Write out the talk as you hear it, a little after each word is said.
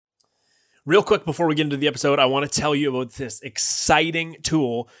Real quick before we get into the episode, I want to tell you about this exciting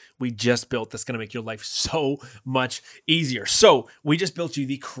tool we just built that's going to make your life so much easier. So we just built you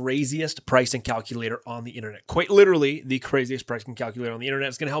the craziest pricing calculator on the internet. Quite literally, the craziest pricing calculator on the internet.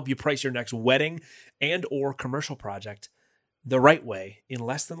 It's going to help you price your next wedding and or commercial project the right way in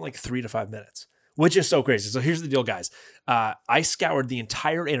less than like 3 to 5 minutes. Which is so crazy. So here's the deal, guys. I scoured the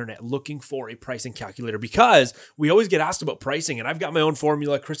entire internet looking for a pricing calculator because we always get asked about pricing, and I've got my own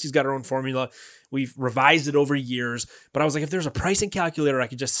formula. Christy's got her own formula. We've revised it over years, but I was like, if there's a pricing calculator I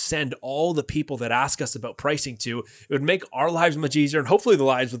could just send all the people that ask us about pricing to, it would make our lives much easier and hopefully the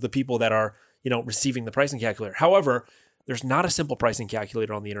lives of the people that are, receiving the pricing calculator. However, there's not a simple pricing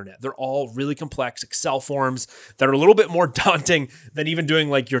calculator on the internet. They're all really complex Excel forms that are a little bit more daunting than even doing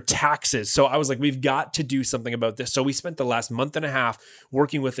like your taxes. So I was like, we've got to do something about this. So we spent the last month and a half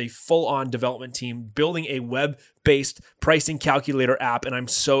working with a full-on development team, building a web-based pricing calculator app. And I'm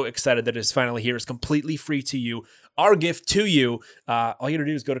so excited that it's finally here. It's completely free to you. Our gift to you, all you got to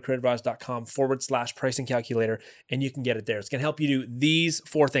do is go to creativerise.com/pricing calculator and you can get it there. It's going to help you do these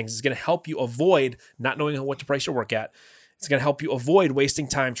 4 things. It's going to help you avoid not knowing what to price your work at. It's going to help you avoid wasting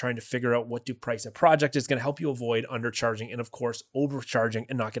time trying to figure out what to price a project. It's going to help you avoid undercharging and, of course, overcharging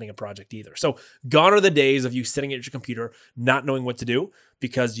and not getting a project either. So gone are the days of you sitting at your computer not knowing what to do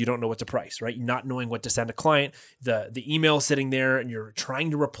because you don't know what to price, right? Not knowing what to send a client, the email sitting there and you're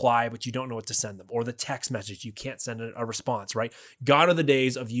trying to reply, but you don't know what to send them, or the text message, you can't send a response, right? Gone are the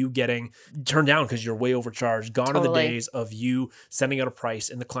days of you getting turned down because you're way overcharged. Gone are the days of you sending out a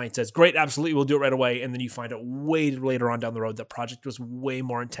price and the client says, great, absolutely, we'll do it right away. And then you find out way later on down the road that project was way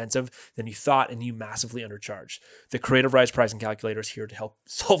more intensive than you thought and you massively undercharged. The Creative Rise pricing calculator is here to help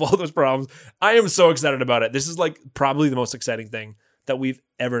solve all those problems. I am so excited about it. This is like probably the most exciting thing that we've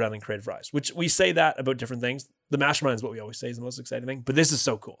ever done in Creative Rise, which we say that about different things. The mastermind is what we always say is the most exciting thing, but this is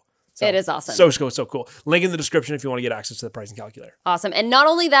so cool. So, it is awesome. So cool. Link in the description if you want to get access to the pricing calculator. Awesome. And not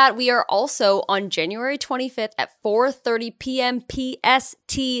only that, we are also on January 25th at 4:30 p.m.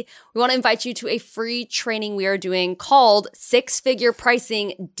 PST. We want to invite you to a free training we are doing called 6-Figure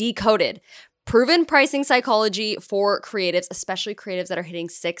Pricing Decoded. Proven pricing psychology for creatives, especially creatives that are hitting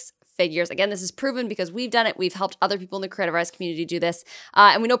 6 figures. Again, this is proven because we've done it. We've helped other people in the Creative Rise community do this.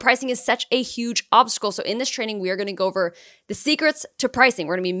 And we know pricing is such a huge obstacle. So in this training, we are going to go over the secrets to pricing.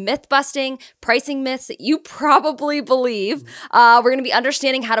 We're going to be myth busting, pricing myths that you probably believe. We're going to be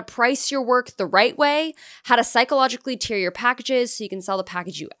understanding how to price your work the right way, how to psychologically tier your packages so you can sell the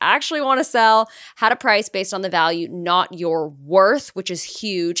package you actually want to sell, how to price based on the value, not your worth, which is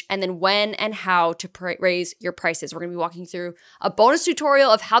huge, and then when and how to raise your prices. We're going to be walking through a bonus tutorial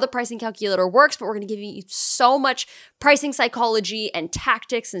of how the pricing calculator works, but we're going to give you so much pricing psychology and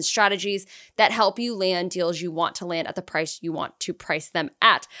tactics and strategies that help you land deals you want to land at the price you want to price them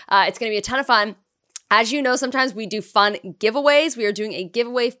at. It's going to be a ton of fun. As you know, sometimes we do fun giveaways. We are doing a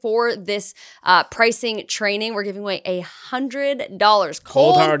giveaway for this pricing training. We're giving away $100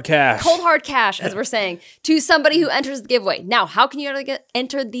 cold hard cash, as we're saying, to somebody who enters the giveaway. Now, how can you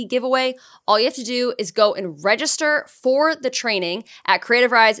enter the giveaway? All you have to do is go and register for the training at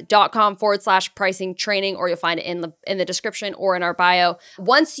creativerise.com/pricing training, or you'll find it in the description or in our bio.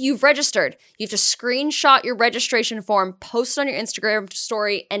 Once you've registered, you have to screenshot your registration form, post it on your Instagram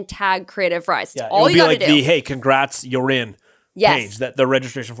story, and tag Creative Rise. Yeah, all you like the hey, congrats, you're in page that the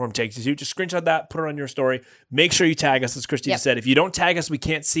registration form takes you to. Just screenshot that, put it on your story. Make sure you tag us, as Christy just said. If you don't tag us, we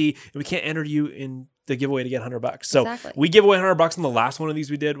can't see and we can't enter you in the giveaway to get $100. So we give away $100 on the last one of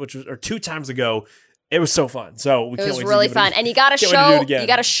these we did, which was 2 times ago. It was so fun. So we can't wait. It was really fun, and you got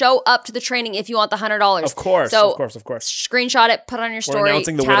to show up to the training if you want the $100. Of course, so of course. Screenshot it, put it on your story. We're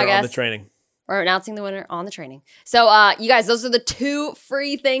announcing the winner on the training. We're announcing the winner on the training. So you guys, those are the 2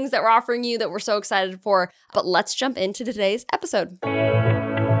 free things that we're offering you that we're so excited for. But let's jump into today's episode.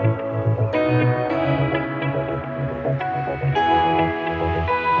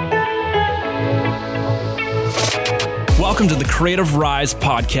 Welcome to the Creative Rise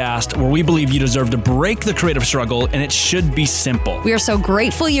podcast, where we believe you deserve to break the creative struggle, and it should be simple. We are so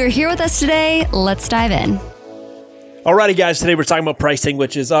grateful you're here with us today. Let's dive in. Alrighty, guys, today we're talking about pricing,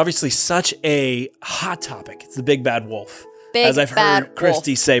 which is obviously such a hot topic. It's the big bad wolf. As I've heard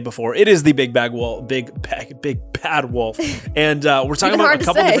Christy say before, it is the big bad wolf. And we're talking about a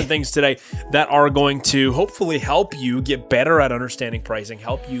couple different things today that are going to hopefully help you get better at understanding pricing,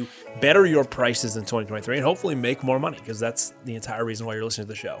 help you better your prices in 2023, and hopefully make more money, because that's the entire reason why you're listening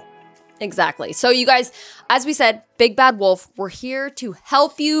to the show. Exactly. So you guys, as we said, Big Bad Wolf, we're here to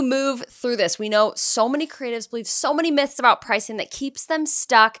help you move through this. We know so many creatives believe so many myths about pricing that keeps them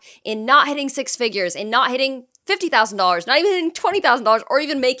stuck in not hitting 6 figures, in not hitting $50,000, not even hitting $20,000 or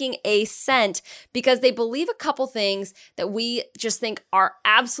even making a cent because they believe a couple things that we just think are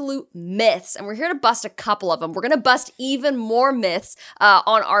absolute myths. And we're here to bust a couple of them. We're going to bust even more myths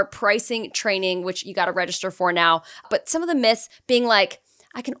on our pricing training, which you got to register for now. But some of the myths being like,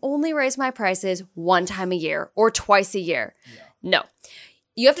 I can only raise my prices one time a year or twice a year. Yeah. No.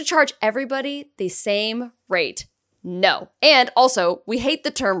 You have to charge everybody the same rate. No. And also, we hate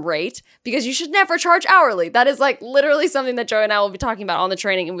the term rate because you should never charge hourly. That is like literally something that Joey and I will be talking about on the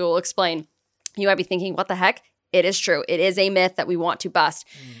training, and we will explain. You might be thinking, what the heck? It is true. It is a myth that we want to bust.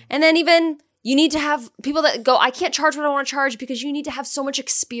 And then even you need to have people that go, I can't charge what I want to charge because you need to have so much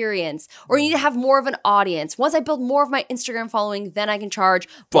experience or you need to have more of an audience. Once I build more of my Instagram following, then I can charge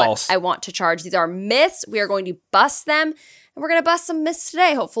what I want to charge. These are myths. We are going to bust them. And we're going to bust some myths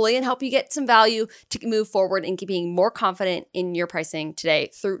today, hopefully, and help you get some value to move forward and being more confident in your pricing today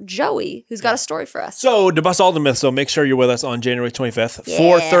through Joey, who's got a story for us. So to bust all the myths, so make sure you're with us on January 25th,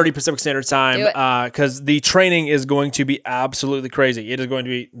 4:30 Pacific Standard Time, because the training is going to be absolutely crazy. It is going to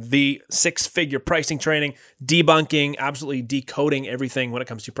be the 6-figure pricing training, debunking, absolutely decoding everything when it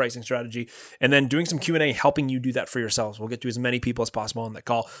comes to pricing strategy, and then doing some Q&A, helping you do that for yourselves. We'll get to as many people as possible on that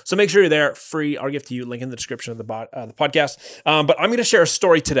call. So make sure you're there. Free, our gift to you, link in the description of the podcast. But I'm going to share a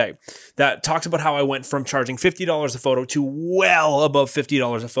story today that talks about how I went from charging $50 a photo to well above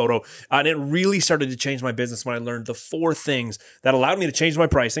 $50 a photo. And it really started to change my business when I learned the 4 things that allowed me to change my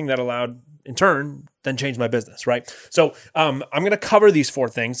pricing, that allowed, in turn, then change my business, right? So I'm going to cover these 4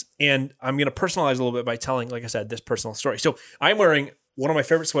 things, and I'm going to personalize a little bit by telling, like I said, this personal story. So I'm wearing one of my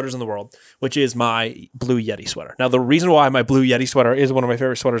favorite sweaters in the world, which is my Blue Yeti sweater. Now, the reason why my Blue Yeti sweater is one of my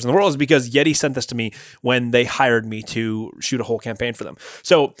favorite sweaters in the world is because Yeti sent this to me when they hired me to shoot a whole campaign for them.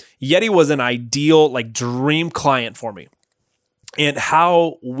 So Yeti was an ideal, like, dream client for me. And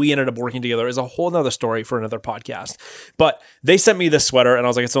how we ended up working together is a whole nother story for another podcast. But they sent me this sweater, and I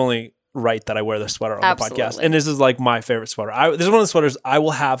was like, it's only right that I wear this sweater on the podcast. And this is like my favorite sweater. This is one of the sweaters I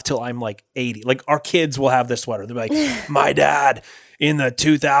will have till I'm like 80. Like, our kids will have this sweater. They'll be like, my dad in the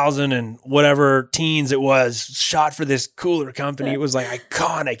 2000 and whatever teens it was shot for this cooler company. It was like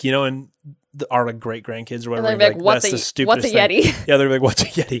iconic, you know, and our great grandkids or whatever. And they're like, that's the stupidest what's a Yeti? Yeah, they're like, what's a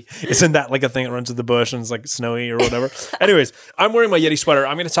Yeti? Isn't that like a thing that runs through the bush and it's like snowy or whatever? Anyways, I'm wearing my Yeti sweater.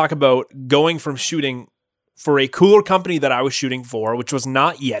 I'm going to talk about going from shooting for a cooler company that I was shooting for, which was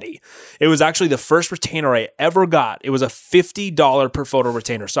not Yeti. It was actually the first retainer I ever got. It was a $50 per photo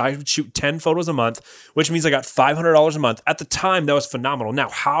retainer. So I would shoot 10 photos a month, which means I got $500 a month. At the time, that was phenomenal. Now,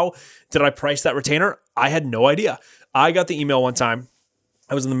 how did I price that retainer? I had no idea. I got the email one time.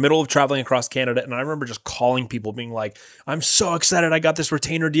 I was in the middle of traveling across Canada, and I remember just calling people being like, I'm so excited I got this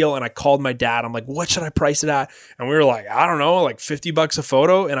retainer deal. And I called my dad. I'm like, what should I price it at? And we were like, I don't know, like $50 a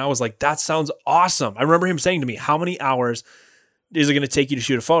photo. And I was like, that sounds awesome. I remember him saying to me, how many hours is it going to take you to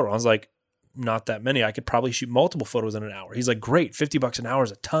shoot a photo? I was like, not that many. I could probably shoot multiple photos in an hour. He's like, great, $50 an hour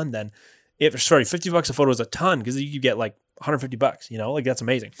is a ton then. $50 a photo is a ton because you could get like $150, you know, like that's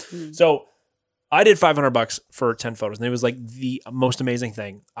amazing. So I did $500 for 10 photos, and it was like the most amazing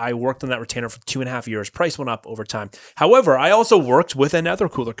thing. I worked on that retainer for 2.5 years. Price went up over time. However, I also worked with another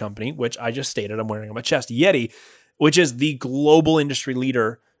cooler company, which I just stated I'm wearing on my chest, Yeti, which is the global industry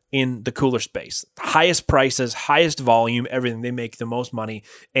leader in the cooler space. Highest prices, highest volume, everything. They make the most money.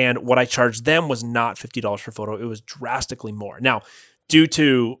 And what I charged them was not $50 per photo. It was drastically more. Now, due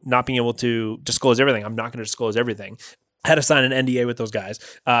to not being able to disclose everything, I'm not going to disclose everything. I had to sign an NDA with those guys,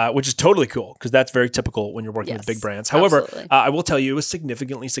 which is totally cool because that's very typical when you're working with big brands. However, I will tell you it was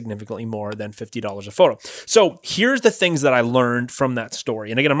significantly more than $50 a photo. So here's the things that I learned from that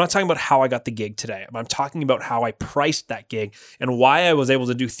story. And again, I'm not talking about how I got the gig today. I'm talking about how I priced that gig and why I was able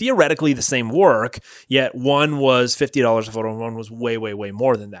to do theoretically the same work, yet one was $50 a photo and one was way, way, way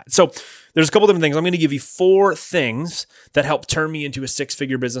more than that. So there's a couple different things. I'm going to give you 4 things that helped turn me into a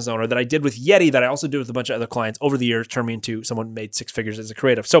 6-figure business owner that I did with Yeti, that I also did with a bunch of other clients over the years, turned me into someone who made 6 figures as a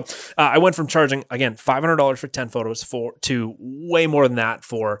creative. So I went from charging, again, $500 for 10 photos to way more than that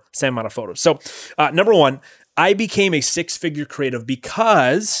for the same amount of photos. So number 1, I became a 6-figure creative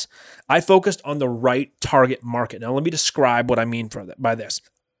because I focused on the right target market. Now, let me describe what I mean by this.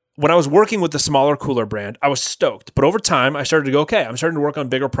 When I was working with the smaller, cooler brand, I was stoked. But over time, I started to go, okay, I'm starting to work on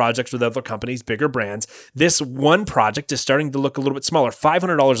bigger projects with other companies, bigger brands. This one project is starting to look a little bit smaller.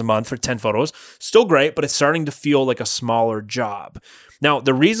 $500 a month for 10 photos. Still great, but it's starting to feel like a smaller job. Now,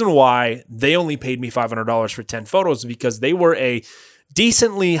 the reason why they only paid me $500 for 10 photos is because they were a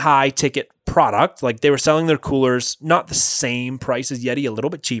decently high ticket product. Like, they were selling their coolers, not the same price as Yeti, a little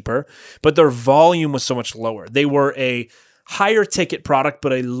bit cheaper, but their volume was so much lower. They were a higher ticket product,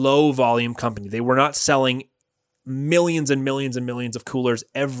 but a low volume company. They were not selling millions and millions and millions of coolers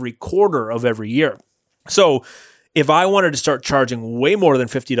every quarter of every year. So if I wanted to start charging way more than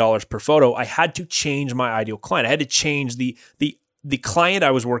 $50 per photo, I had to change my ideal client. I had to change the client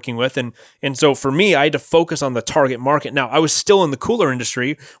I was working with. And so for me, I had to focus on the target market. Now, I was still in the cooler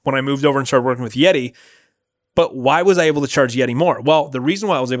industry when I moved over and started working with Yeti. But why was I able to charge Yeti more? Well, the reason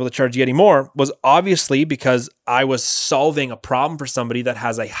why I was able to charge Yeti more was obviously because I was solving a problem for somebody that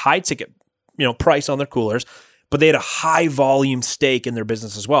has a high ticket, price on their coolers, but they had a high volume stake in their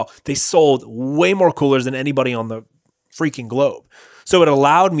business as well. They sold way more coolers than anybody on the freaking globe. So it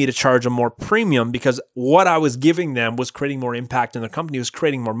allowed me to charge a more premium because what I was giving them was creating more impact in their company, was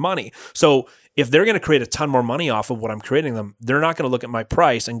creating more money. So if they're going to create a ton more money off of what I'm creating them, they're not going to look at my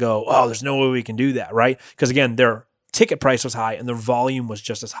price and go, oh, there's no way we can do that, right? Because again, their ticket price was high and their volume was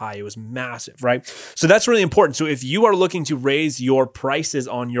just as high. It was massive, right? So that's really important. So if you are looking to raise your prices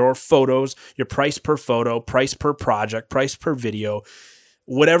on your photos, your price per photo, price per project, price per video,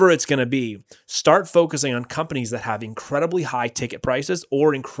 whatever it's going to be, start focusing on companies that have incredibly high ticket prices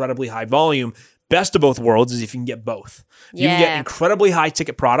or incredibly high volume. Best of both worlds is if you can get both. If you can get incredibly high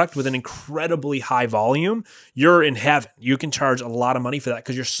ticket product with an incredibly high volume, you're in heaven. You can charge a lot of money for that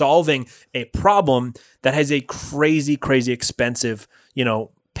because you're solving a problem that has a crazy, crazy expensive,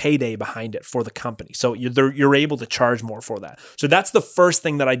 payday behind it for the company. So you're able to charge more for that. So that's the first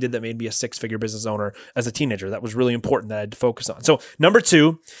thing that I did that made me a six-figure business owner as a teenager. That was really important that I had to focus on. So number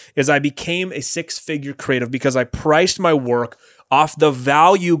 2 is I became a six-figure creative because I priced my work off the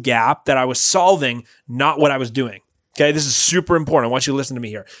value gap that I was solving, not what I was doing. Okay, this is super important. I want you to listen to me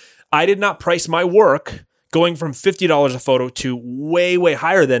here. I did not price my work going from $50 a photo to way, way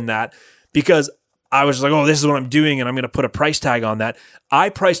higher than that because I was like, oh, this is what I'm doing, and I'm going to put a price tag on that. I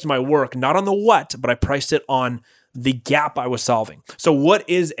priced my work not on the what, but I priced it on the gap I was solving. So what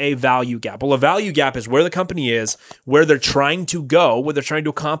is a value gap? Well, a value gap is where the company is, where they're trying to go, what they're trying to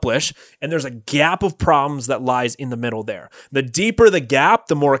accomplish, and there's a gap of problems that lies in the middle there. The deeper the gap,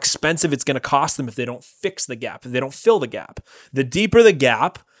 the more expensive it's going to cost them if they don't fix the gap, if they don't fill the gap. The deeper the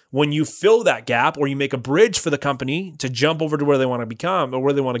gap, when you fill that gap or you make a bridge for the company to jump over to where they want to become or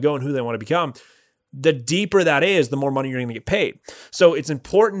where they want to go and who they want to become, the deeper that is, the more money you're going to get paid. So it's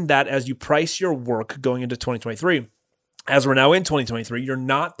important that as you price your work going into 2023, as we're now in 2023, you're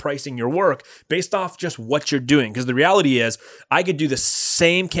not pricing your work based off just what you're doing. Because the reality is, I could do the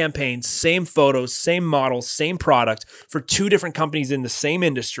same campaign, same photos, same models, same product for 2 different companies in the same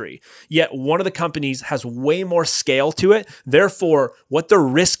industry. Yet one of the companies has way more scale to it. Therefore, what they're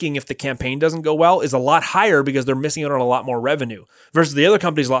risking if the campaign doesn't go well is a lot higher because they're missing out on a lot more revenue versus the other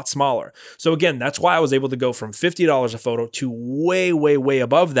company is a lot smaller. So again, that's why I was able to go from $50 a photo to way, way, way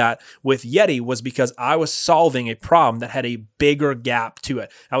above that with Yeti, was because I was solving a problem that had a bigger gap to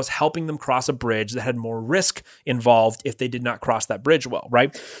it. I was helping them cross a bridge that had more risk involved if they did not cross that bridge well,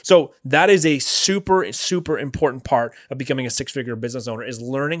 right? So that is a super, super important part of becoming a six-figure business owner, is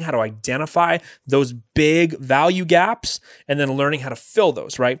learning how to identify those big value gaps and then learning how to fill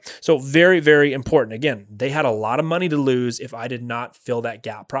those, right? So very, very important. Again, they had a lot of money to lose if I did not fill that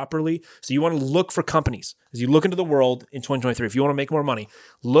gap properly. So you want to look for companies. As you look into the world in 2023, if you want to make more money,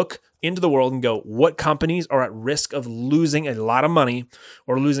 look into the world and go, what companies are at risk of losing a lot of money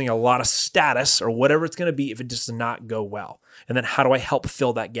or losing a lot of status or whatever it's going to be if it does not go well? And then how do I help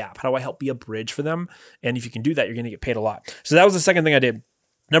fill that gap? How do I help be a bridge for them? And if you can do that, you're going to get paid a lot. So that was the second thing I did.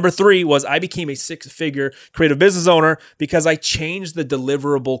 Number 3 was I became a six-figure creative business owner because I changed the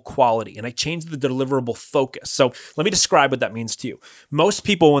deliverable quality and I changed the deliverable focus. So let me describe what that means to you. Most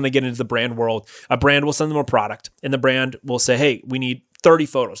people, when they get into the brand world, a brand will send them a product and the brand will say, hey, we need 30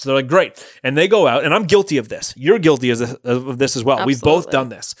 photos. So they're like, great. And they go out, and I'm guilty of this. You're guilty of this as well. Absolutely. We've both done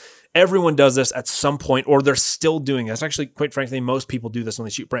this. Everyone does this at some point, or they're still doing this. Actually, quite frankly, most people do this when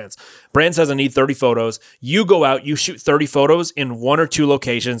they shoot brands. Brand says, I need 30 photos. You go out, you shoot 30 photos in 1 or 2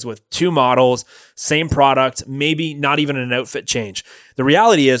 locations with 2 models, same product, maybe not even an outfit change. The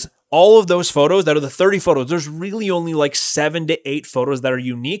reality is, all of those photos, that are the 30 photos, there's really only like 7 to 8 photos that are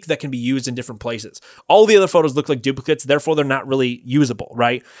unique that can be used in different places. All the other photos look like duplicates, therefore they're not really usable,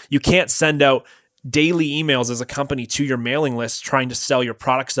 right? You can't send out daily emails as a company to your mailing list trying to sell your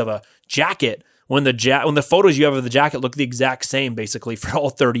products of a jacket when the photos you have of the jacket look the exact same basically for all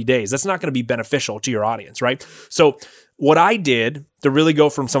 30 days. That's not going to be beneficial to your audience, right? So what I did to really go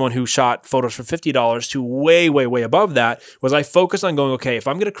from someone who shot photos for $50 to way, way, way above that was I focused on going, okay, if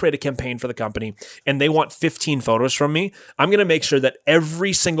I'm going to create a campaign for the company and they want 15 photos from me, I'm going to make sure that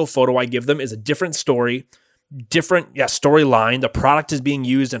every single photo I give them is a different story, storyline. The product is being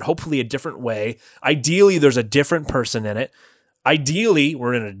used in hopefully a different way. Ideally, there's a different person in it. ideally,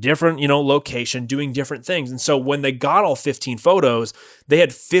 we're in a different, location doing different things. And so when they got all 15 photos, they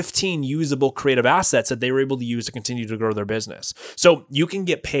had 15 usable creative assets that they were able to use to continue to grow their business. So you can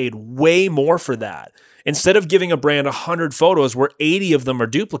get paid way more for that. Instead of giving a brand 100 photos where 80 of them are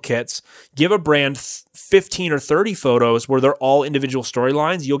duplicates, give a brand 15 or 30 photos where they're all individual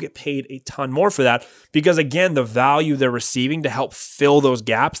storylines. You'll get paid a ton more for that because, again, the value they're receiving to help fill those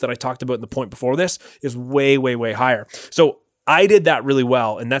gaps that I talked about in the point before this is way, way, way higher. So I did that really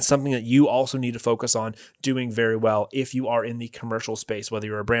well, and that's something that you also need to focus on doing very well if you are in the commercial space, whether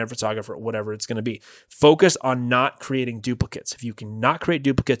you're a brand photographer, whatever it's going to be. Focus on not creating duplicates. If you cannot create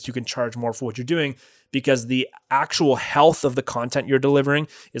duplicates, you can charge more for what you're doing because the actual health of the content you're delivering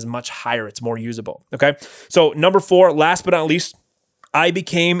is much higher. It's more usable, okay? So number 4, last but not least, I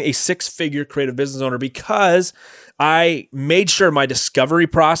became a 6-figure creative business owner because I made sure my discovery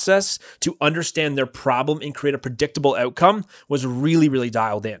process to understand their problem and create a predictable outcome was really, really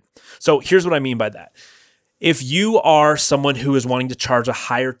dialed in. So here's what I mean by that. If you are someone who is wanting to charge a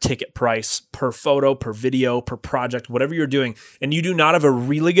higher ticket price per photo, per video, per project, whatever you're doing, and you do not have a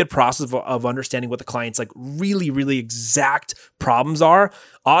really good process of understanding what the client's like really, really exact problems are,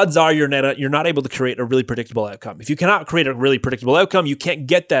 odds are you're not able to create a really predictable outcome. If you cannot create a really predictable outcome, you can't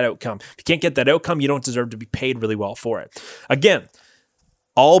get that outcome. If you can't get that outcome, you don't deserve to be paid really well for it. Again,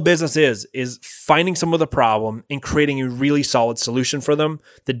 all business is finding someone with a problem and creating a really solid solution for them.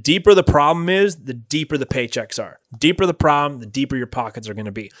 The deeper the problem is, the deeper the paychecks are. Deeper the problem, the deeper your pockets are going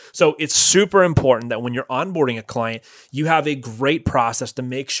to be. So it's super important that when you're onboarding a client, you have a great process to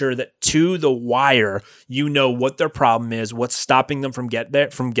make sure that to the wire, you know what their problem is, what's stopping them from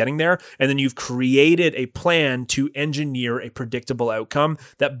getting there, and then you've created a plan to engineer a predictable outcome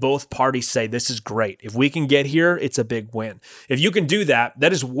that both parties say, this is great. If we can get here, it's a big win. If you can do that,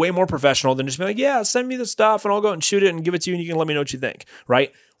 that is way more professional than just being like, yeah, send me the stuff and I'll go out and shoot it and give it to you and you can let me know what you think,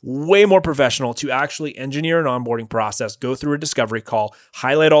 right? Way more professional to actually engineer an onboarding process, go through a discovery call,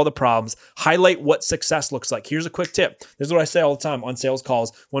 highlight all the problems, highlight what success looks like. Here's a quick tip. This is what I say all the time on sales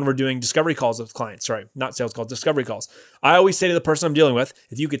calls when we're doing discovery calls with clients. Sorry, not sales calls, discovery calls. I always say to the person I'm dealing with,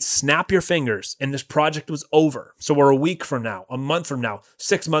 if you could snap your fingers and this project was over, so we're a week from now, a month from now,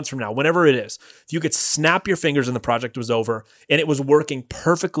 6 months from now, whenever it is, if you could snap your fingers and the project was over and it was working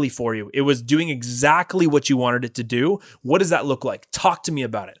perfectly for you, it was doing exactly what you wanted it to do, what does that look like? Talk to me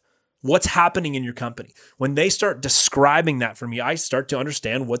about it. What's happening in your company? When they start describing that for me, I start to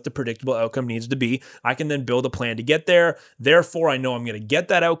understand what the predictable outcome needs to be. I can then build a plan to get there. Therefore, I know I'm going to get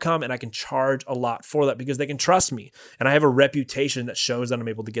that outcome and I can charge a lot for that because they can trust me. And I have a reputation that shows that I'm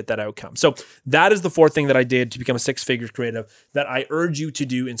able to get that outcome. So that is the 4th thing that I did to become a 6-figure creative that I urge you to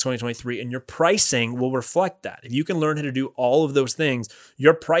do in 2023. And your pricing will reflect that. If you can learn how to do all of those things,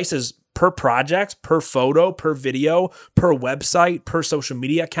 your prices per project, per photo, per video, per website, per social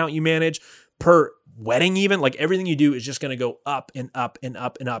media account you manage, per wedding even, like everything you do is just going to go up and up and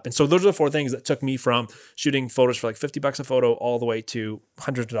up and up. And so those are the 4 things that took me from shooting photos for like $50 a photo all the way to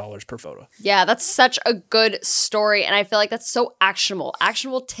hundreds of dollars per photo. Yeah, that's such a good story. And I feel like that's so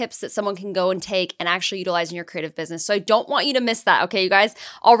actionable tips that someone can go and take and actually utilize in your creative business. So I don't want you to miss that. Okay, you guys,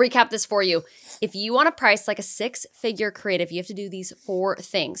 I'll recap this for you. If you want to price like a 6-figure creative, you have to do these 4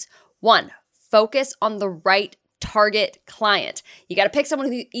 things. 1, focus on the right target client. You got to pick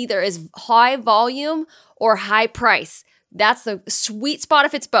someone who either is high volume or high price. That's the sweet spot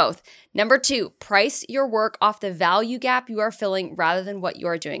if it's both. Number 2, price your work off the value gap you are filling rather than what you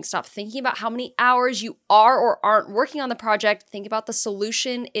are doing. Stop thinking about how many hours you are or aren't working on the project. Think about the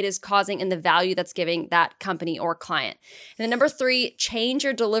solution it is causing and the value that's giving that company or client. And then number 3, change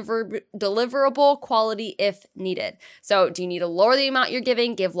your deliverable quality if needed. So do you need to lower the amount you're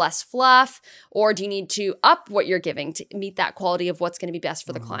giving, give less fluff, or do you need to up what you're giving to meet that quality of what's going to be best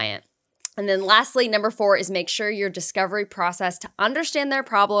for the client? And then lastly, number 4 is make sure your discovery process to understand their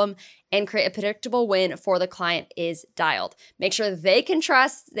problem and create a predictable win for the client is dialed. Make sure they can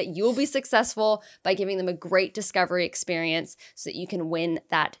trust that you will be successful by giving them a great discovery experience so that you can win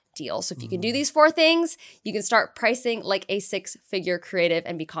that deal. So if you can do these 4 things, you can start pricing like a 6-figure creative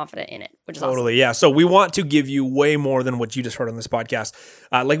and be confident in it, which is Totally, awesome. Yeah. So we want to give you way more than what you just heard on this podcast.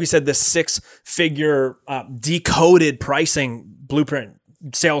 Like we said, this 6-figure decoded pricing blueprint,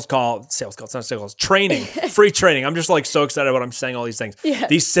 training, free training. I'm just like so excited about I'm saying all these things. Yeah.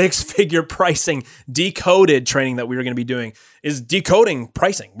 These 6-figure pricing decoded training that we're going to be doing is decoding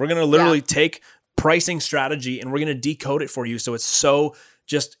pricing. We're going to literally take pricing strategy and we're going to decode it for you. So it's so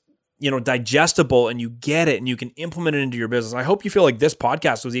just digestible and you get it and you can implement it into your business. I hope you feel like this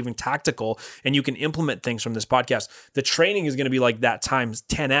podcast was even tactical and you can implement things from this podcast. The training is going to be like that times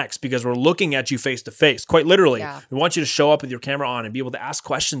 10x because we're looking at you face to face, quite literally. Yeah. We want you to show up with your camera on and be able to ask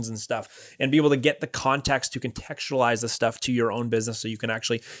questions and stuff and be able to get the context to contextualize the stuff to your own business so you can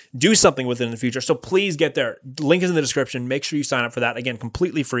actually do something with it in the future. So please get there. Link is in the description. Make sure you sign up for that. Again,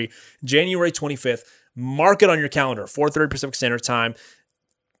 completely free. January 25th. Mark it on your calendar, 4:30 Pacific Standard Time.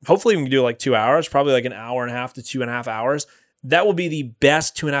 Hopefully we can do like 2 hours, probably like an hour and a half to 2.5 hours. That will be the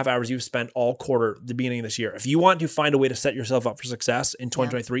best 2.5 hours you've spent all quarter, the beginning of this year. If you want to find a way to set yourself up for success in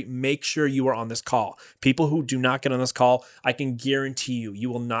 2023, make sure you are on this call. People who do not get on this call, I can guarantee you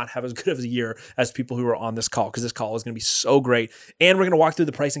will not have as good of a year as people who are on this call because this call is going to be so great. And we're going to walk through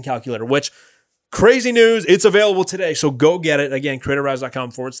the pricing calculator, which crazy news, it's available today. So go get it. Again,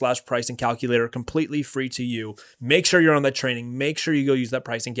 creativerise.com/pricing calculator, completely free to you. Make sure you're on that training. Make sure you go use that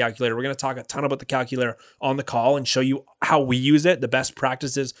pricing calculator. We're going to talk a ton about the calculator on the call and show you how we use it, the best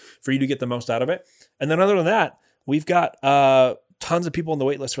practices for you to get the most out of it. And then other than that, we've got tons of people on the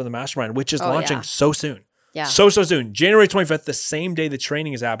wait list for the mastermind, which is launching so soon. Yeah. So soon. January 25th, the same day the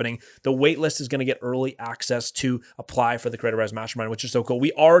training is happening, the wait list is going to get early access to apply for the Creative Rise Mastermind, which is so cool.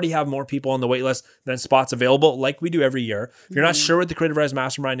 We already have more people on the wait list than spots available, like we do every year. If you're not sure what the Creative Rise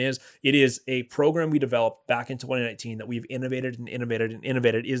Mastermind is, it is a program we developed back in 2019 that we've innovated.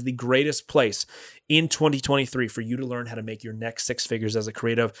 It is the greatest place in 2023 for you to learn how to make your next 6 figures as a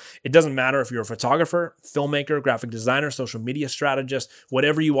creative. It doesn't matter if you're a photographer, filmmaker, graphic designer, social media strategist,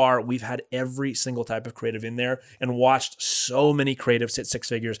 whatever you are, we've had every single type of creative in there and watched so many creatives hit 6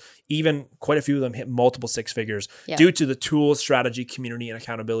 figures, even quite a few of them hit multiple 6 figures due to the tools, strategy, community, and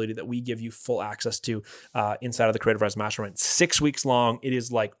accountability that we give you full access to inside of the Creative Rise Mastermind. 6 weeks long. It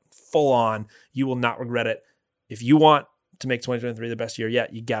is like full on. You will not regret it. If you want to make 2023 the best year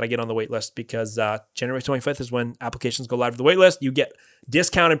yet, you got to get on the wait list because January 25th is when applications go live for the wait list. You get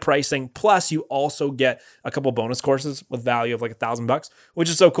discounted pricing, plus you also get a couple bonus courses with value of like $1,000, which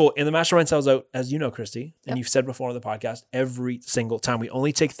is so cool. And the mastermind sells out, as you know, Christy, and you've said before on the podcast, every single time. We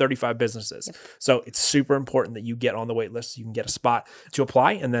only take 35 businesses. So it's super important that you get on the wait list so you can get a spot to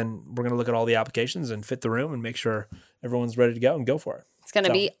apply. And then we're going to look at all the applications and fit the room and make sure everyone's ready to go and go for it. It's going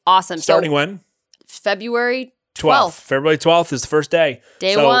to be awesome. Starting when? February 12th. February 12th is the first day.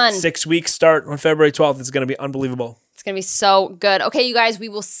 Day 1. 6 weeks start on February 12th. It's going to be unbelievable. It's going to be so good. Okay, you guys, we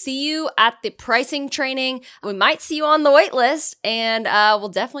will see you at the pricing training. We might see you on the wait list, and we'll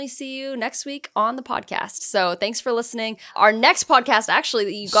definitely see you next week on the podcast. So thanks for listening. Our next podcast,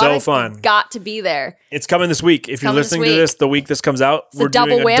 actually, you got to be there. It's coming this week. If you're listening to this the week this comes out, we're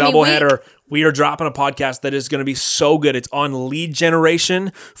doing a double header. We are dropping a podcast that is going to be so good. It's on lead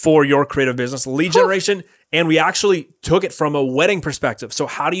generation for your creative business. Lead generation. And we actually took it from a wedding perspective. So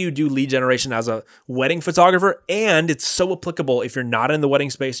how do you do lead generation as a wedding photographer? And it's so applicable if you're not in the wedding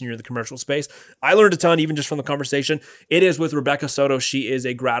space and you're in the commercial space. I learned a ton even just from the conversation. It is with Rebecca Soto. She is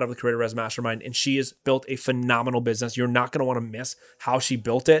a grad of the Creative Rise Mastermind, and she has built a phenomenal business. You're not going to want to miss how she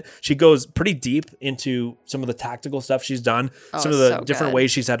built it. She goes pretty deep into some of the tactical stuff she's done, some of the different ways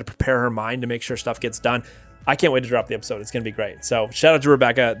she's had to prepare her mind to make sure stuff gets done. I can't wait to drop the episode. It's going to be great. So shout out to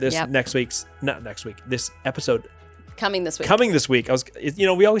Rebecca. This episode coming this week.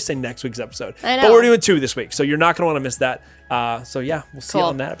 We always say next week's episode, I know. but we're doing 2 this week. So you're not going to want to miss that. We'll see you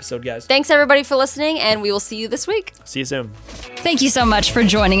on that episode, guys. Thanks everybody for listening, and we will see you this week. See you soon. Thank you so much for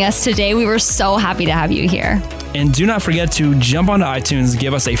joining us today. We were so happy to have you here. And do not forget to jump onto iTunes,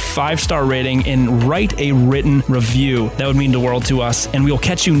 give us a 5-star rating, and write a written review. That would mean the world to us. And we'll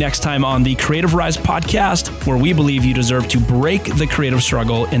catch you next time on the Creative Rise podcast, where we believe you deserve to break the creative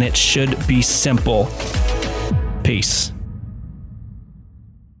struggle, and it should be simple. Peace.